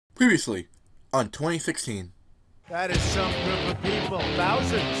Previously on 2016. That is some group of people.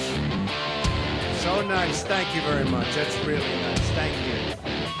 Thousands. So nice. Thank you very much. That's really nice. Thank you.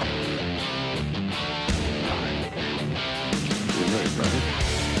 You're right, brother.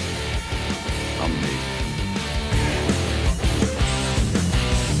 I'm me.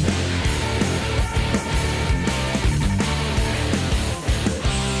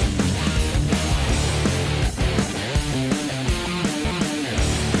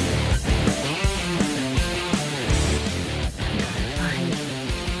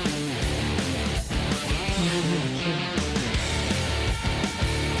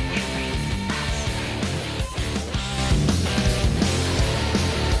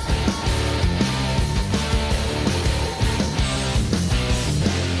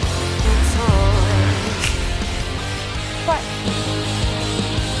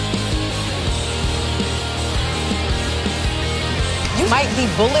 You might be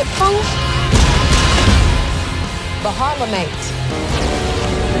bulletproof, but Harlem ain't.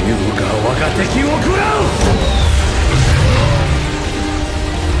 優雅我が敵を食らう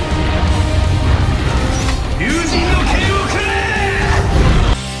友人の剣をくれ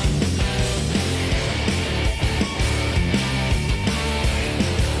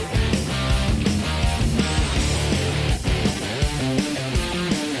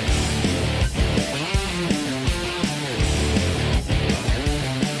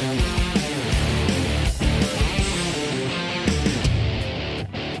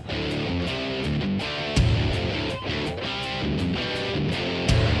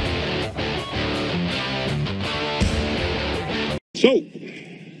So,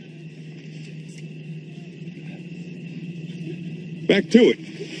 back to it.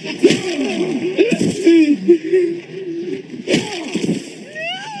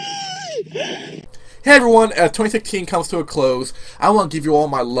 Hey everyone, as 2016 comes to a close, I want to give you all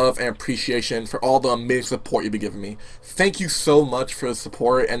my love and appreciation for all the amazing support you've been giving me. Thank you so much for the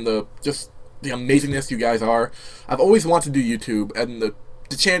support and the amazingness you guys are. I've always wanted to do YouTube, and the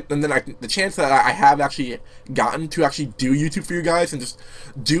chance that I have actually gotten to actually do YouTube for you guys and just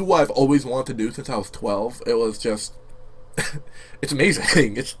do what I've always wanted to do since I was 12, it was just, it's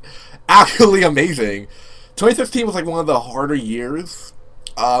amazing. It's actually amazing. 2015 was like one of the harder years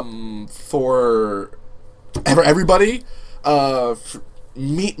for everybody,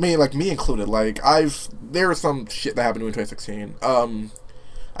 me included. Like, there was some shit that happened to me in 2016.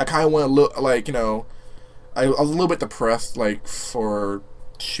 I kind of want to look like, you know, I was a little bit depressed, like, for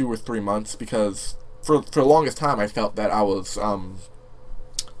 2 or 3 months, because for the longest time I felt that I was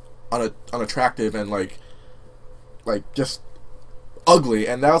unattractive and like just ugly,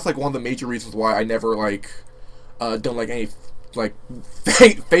 and that was like one of the major reasons why I never done like any like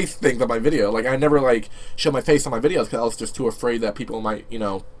face things on my video. Like, I never like show my face on my videos because I was just too afraid that people might, you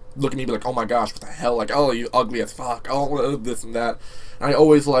know, look at me and be like, oh my gosh, what the hell, like, oh, you ugly as fuck, oh, this and that. And I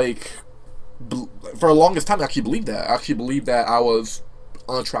always, like, for the longest time I actually believed that. I actually believed that I was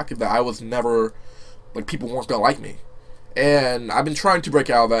unattractive, that I was never, like, people weren't gonna like me. And I've been trying to break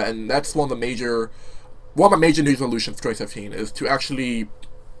out of that, and that's one of my major New Year's resolutions for 2015 is to actually, you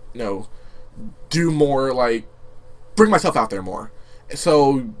know, do more, like, bring myself out there more.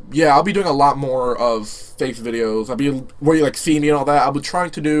 So yeah, I'll be doing a lot more of face videos. I'll be where you like see me and all that. I'll be trying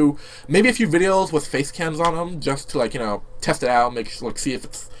to do maybe a few videos with face cams on them, just to, like, you know, test it out, see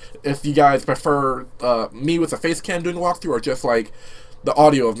if you guys prefer me with a face cam doing the walkthrough or just like the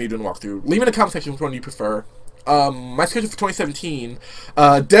audio of me doing the walkthrough. Leave in the comment section which one you prefer. My schedule for 2017,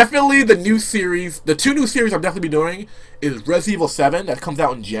 definitely the new series, the 2 new series I'll definitely be doing is Resident Evil 7, that comes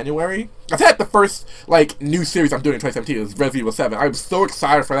out in January. I think the first, like, new series I'm doing in 2017 is Resident Evil 7. I'm so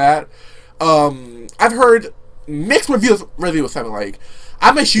excited for that. I've heard mixed reviews of Resident Evil 7, like,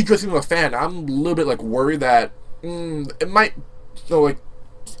 I'm a huge Resident Evil fan. I'm a little bit, like, worried that, it might, you know,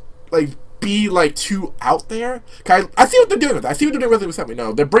 like, be, like, too out there. I see what they're doing with it. I see what they're doing with Resident Evil 7, you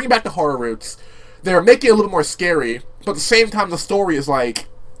know. They're bringing back the horror roots. They're making it a little more scary, but at the same time, the story is like,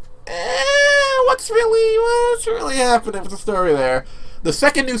 what's really happening with the story there? The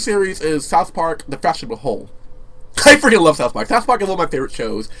second new series is South Park: The Fashionable Whole. I freaking love South Park. South Park is one of my favorite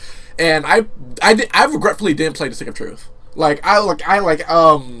shows, and I regretfully didn't play The Stick of Truth. Like, I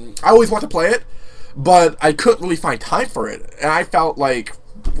always want to play it, but I couldn't really find time for it, and I felt like,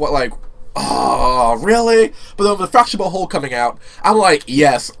 oh, really? But then with The Fashionable Whole coming out, I'm like,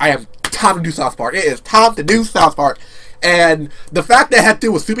 yes, I am time to do South Park. It is time to do South Park. And the fact that it had to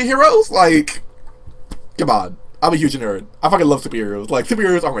do with superheroes, like, come on. I'm a huge nerd. I fucking love superheroes. Like,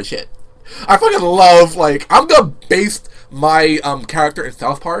 superheroes are my shit. I fucking love, like, I'm gonna base my character in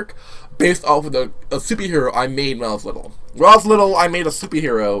South Park based off of a superhero I made when I was little. When I was little, I made a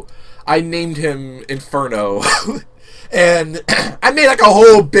superhero. I named him Inferno. And I made like a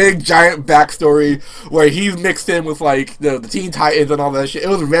whole big giant backstory where he's mixed in with like the Teen Titans and all that shit. It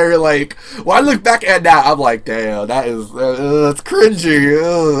was very like, when I look back at that, I'm like, damn, that's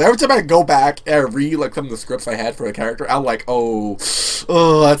cringy. Every time I go back and read like some of the scripts I had for the character, I'm like, that's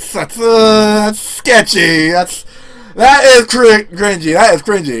sketchy. That is cringy. That is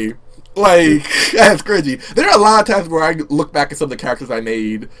cringy. Like, that's cringy. There are a lot of times where I look back at some of the characters I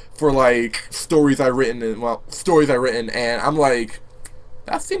made for, like, stories I've written, and I'm like,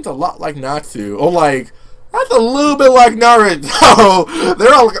 that seems a lot like Natsu. Or, like, that's a little bit like Naruto.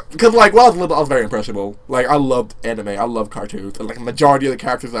 They're all, because, like, when I was little, I was very impressionable. Like, I loved anime, I loved cartoons, and, like, the majority of the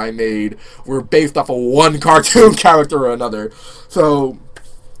characters I made were based off of one cartoon character or another. So,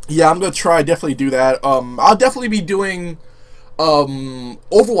 yeah, I'm gonna try, definitely do that. I'll definitely be doing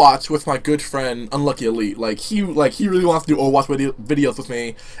Overwatch with my good friend Unlucky Elite. Like he really wants to do Overwatch videos with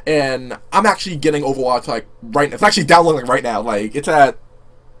me, and I'm actually getting Overwatch like right now. It's actually downloading right now. Like it's at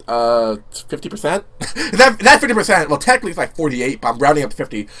 50%. That's 50%. Well, technically it's like 48, but I'm rounding up to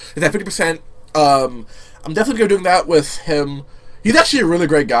 50. It's at 50%. I'm definitely gonna be doing that with him. He's actually a really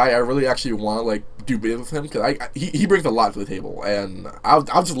great guy. I really actually want to like do videos with him because he brings a lot to the table, and I'll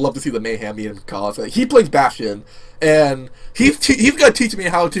just love to see the mayhem he can cause. Like, he plays Bastion, and he's gonna teach me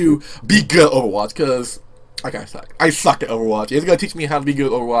how to be good at Overwatch because like I suck at Overwatch. He's gonna teach me how to be good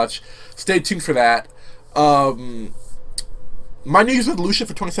at Overwatch. Stay tuned for that. My New Year's resolution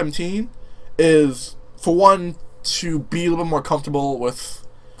for 2017 is, for one, to be a little bit more comfortable with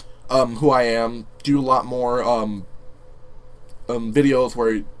who I am. Do a lot more videos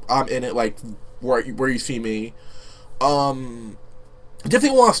where I'm in it, like where you see me. I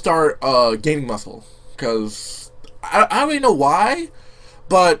definitely want to start gaining muscle because I don't really know why,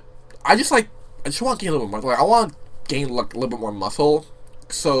 but I just want to gain a little bit more. Like I want to gain like a little bit more muscle.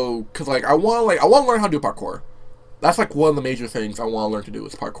 So, cause like I want to learn how to do parkour. That's like one of the major things I want to learn to do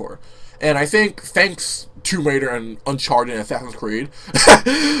is parkour. And I think thanks Tomb Raider and Uncharted and Assassin's Creed,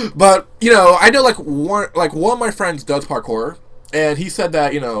 but you know I know like one of my friends does parkour. And he said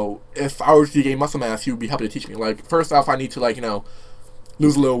that, you know, if I were to gain muscle mass, he would be happy to teach me. Like, first off, I need to, like, you know,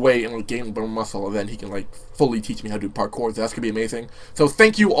 lose a little weight and like, gain a little muscle, and then he can, like, fully teach me how to do parkour. So that's going to be amazing. So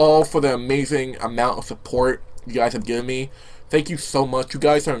thank you all for the amazing amount of support you guys have given me. Thank you so much. You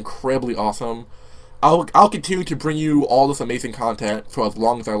guys are incredibly awesome. I'll continue to bring you all this amazing content for as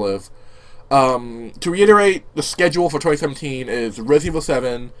long as I live. To reiterate, the schedule for 2017 is Resident Evil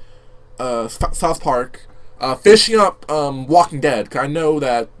 7, South Park, finishing up Walking Dead, because I know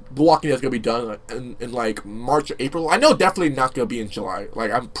that The Walking Dead is going to be done in like March or April. I know definitely not going to be in July.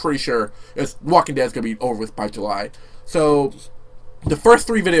 Like, I'm pretty sure Walking Dead is going to be over with by July. So, the first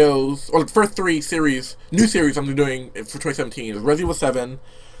 3 videos, or the first 3 new series I'm doing for 2017 is Resident Evil 7,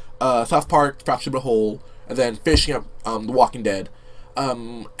 South Park, Fractured But Whole, and then finishing up The Walking Dead.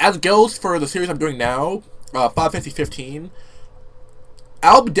 As it goes for the series I'm doing now, Final Fantasy 15,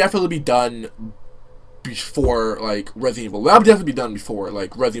 I'll definitely be done before like Resident Evil. That'll definitely be done before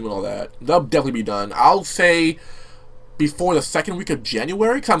like Resident Evil and all that. That'll definitely be done. I'll say before the second week of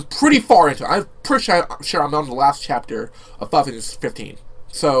January, because I'm pretty far into it. I'm pretty sure I'm on the last chapter of Final Fantasy 15.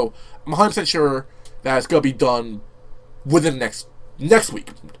 So I'm 100% sure that it's gonna be done within next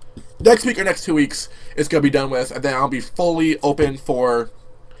week. Next week or next 2 weeks, it's gonna be done with, and then I'll be fully open for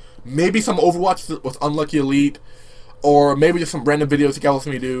maybe some Overwatch with Unlucky Elite. Or maybe just some random videos you guys want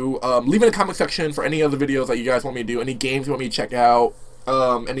me to do. Leave in the comment section for any other videos that you guys want me to do. Any games you want me to check out.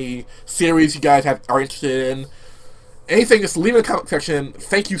 Any series you guys are interested in. Anything, just leave in the comment section.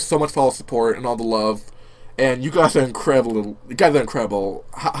 Thank you so much for all the support and all the love. And you guys are incredible. You guys are incredible.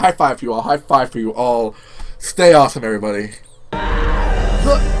 High five for you all. High five for you all. Stay awesome, everybody. No!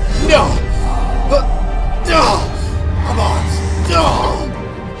 Come on! No!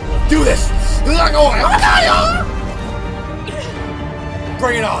 Do this!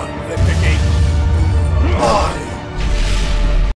 Bring it on, Olympic 8.